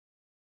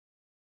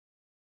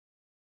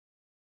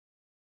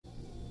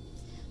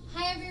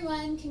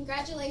everyone,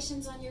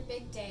 congratulations on your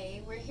big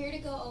day. We're here to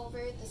go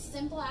over the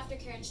simple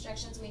aftercare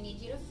instructions we need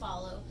you to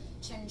follow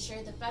to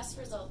ensure the best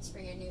results for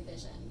your new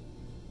vision.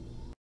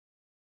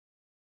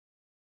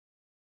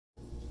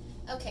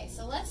 Okay,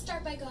 so let's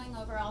start by going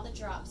over all the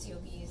drops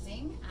you'll be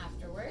using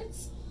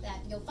afterwards that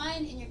you'll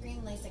find in your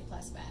green Lasik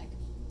Plus bag.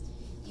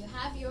 You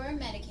have your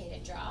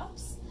medicated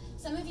drops.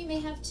 Some of you may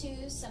have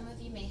 2, some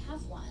of you may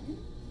have 1,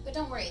 but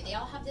don't worry, they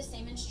all have the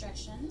same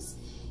instructions.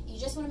 You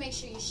just want to make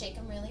sure you shake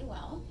them really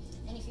well.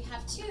 And if you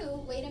have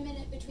 2, wait a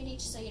minute between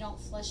each so you don't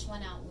flush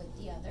one out with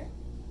the other.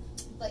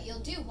 But you'll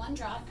do 1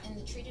 drop in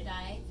the treated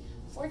eye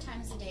 4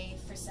 times a day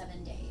for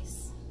 7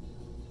 days.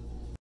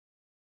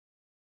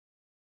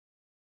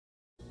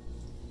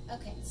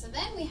 Okay, so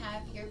then we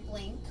have your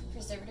Blink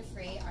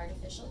preservative-free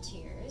artificial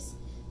tears.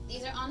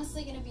 These are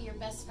honestly going to be your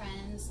best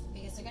friends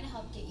because they're going to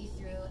help get you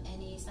through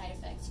any side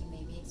effects you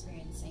may be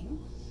experiencing.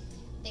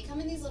 They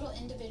come in these little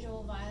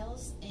individual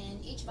vials,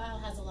 and each vial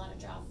has a lot of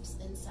drops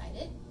inside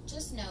it.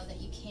 Just know that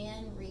you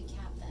can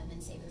recap them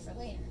and save it for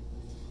later.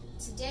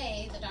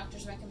 Today, the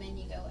doctors recommend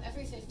you go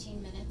every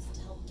 15 minutes to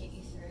help get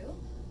you through,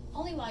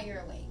 only while you're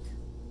awake.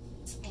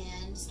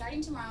 And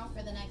starting tomorrow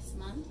for the next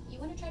month, you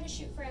want to try to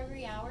shoot for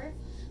every hour,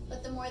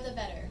 but the more the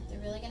better.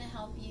 They're really going to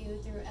help you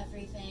through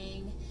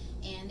everything,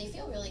 and they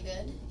feel really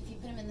good. If you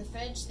put them in the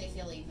fridge, they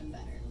feel even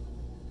better.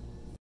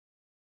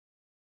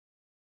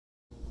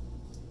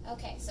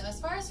 Okay, so as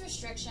far as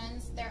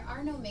restrictions, there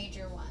are no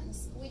major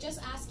ones. We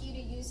just ask you to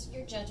use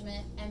your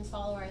judgment and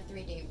follow our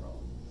 3-day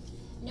rule.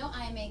 No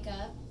eye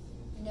makeup,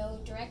 no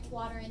direct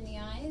water in the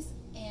eyes,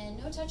 and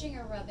no touching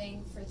or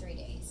rubbing for 3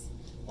 days.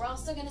 We're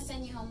also going to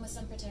send you home with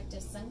some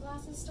protective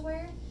sunglasses to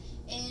wear,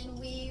 and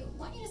we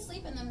want you to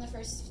sleep in them the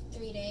first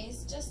 3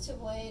 days just to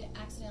avoid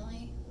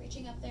accidentally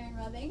reaching up there and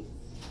rubbing.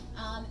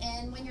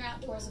 And when you're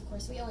outdoors, of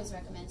course, we always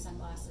recommend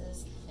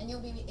sunglasses, and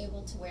you'll be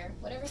able to wear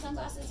whatever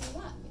sunglasses you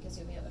want because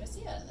you'll be able to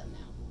see out of them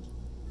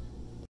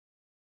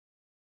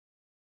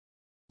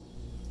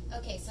now.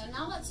 Okay, so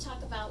now let's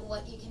talk about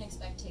what you can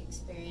expect to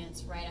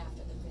experience right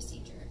after the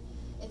procedure.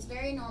 It's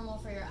very normal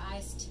for your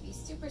eyes to be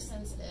super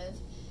sensitive.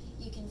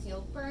 You can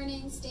feel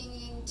burning,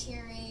 stinging,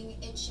 tearing,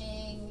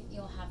 itching,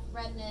 you'll have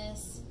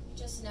redness.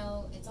 Just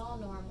know it's all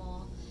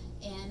normal,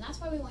 and that's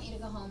why we want you to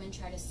go home and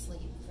try to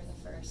sleep for the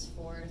first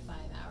 4 to 5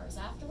 hours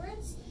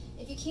afterwards.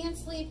 If you can't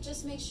sleep,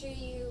 just make sure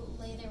you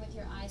lay there with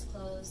your eyes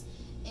closed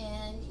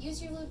and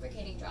use your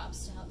lubricating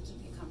drops to help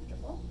keep you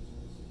comfortable.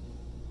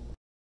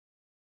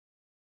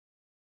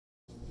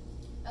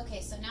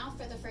 Okay, so now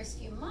for the first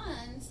few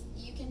months,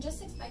 you can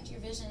just expect your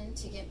vision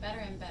to get better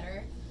and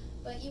better,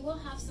 but you will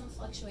have some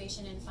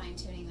fluctuation and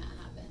fine-tuning that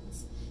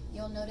happens.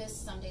 You'll notice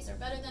some days are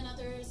better than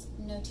others,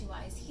 no 2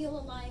 eyes heal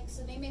alike,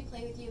 so they may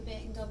play with you a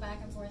bit and go back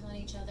and forth on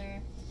each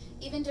other.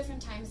 Even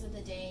different times of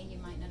the day, you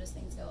might notice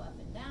things go up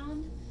and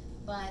down,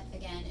 but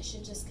again, it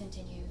should just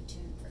continue to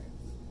improve.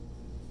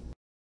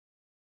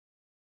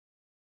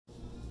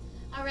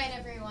 Alright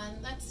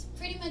everyone, that's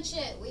pretty much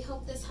it. We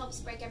hope this helps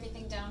break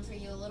everything down for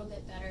you a little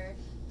bit better,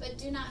 but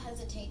do not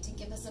hesitate to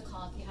give us a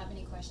call if you have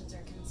any questions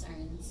or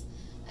concerns.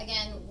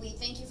 Again, we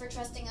thank you for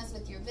trusting us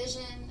with your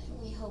vision.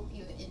 We hope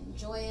you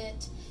enjoy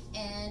it,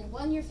 and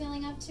when you're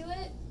feeling up to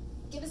it,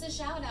 give us a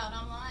shout out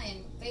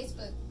online,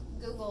 Facebook,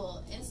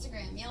 Google,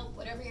 Instagram, Yelp,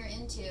 whatever you're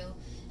into,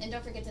 and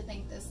don't forget to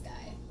thank this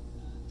guy.